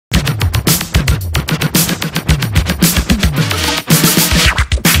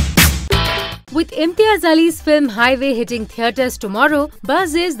Imtiaz Ali's film Highway hitting theatres tomorrow,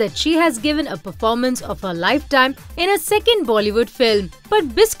 buzz is that she has given a performance of her lifetime in a second Bollywood film.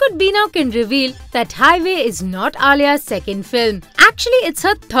 But Biscuit Bino can reveal that Highway is not Alia's second film. Actually, it's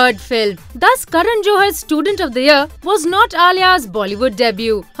her third film. Thus, Karan Johar's Student of the Year was not Alia's Bollywood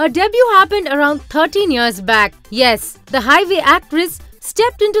debut. Her debut happened around 13 years back. Yes, the Highway actress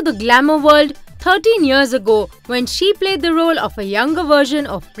stepped into the glamour world 13 years ago when she played the role of a younger version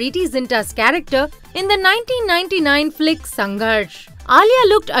of Preeti Zinta's character in the 1999 flick Sangharsh. Alia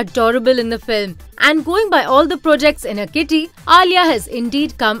looked adorable in the film, and going by all the projects in her kitty, Alia has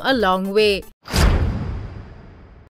indeed come a long way.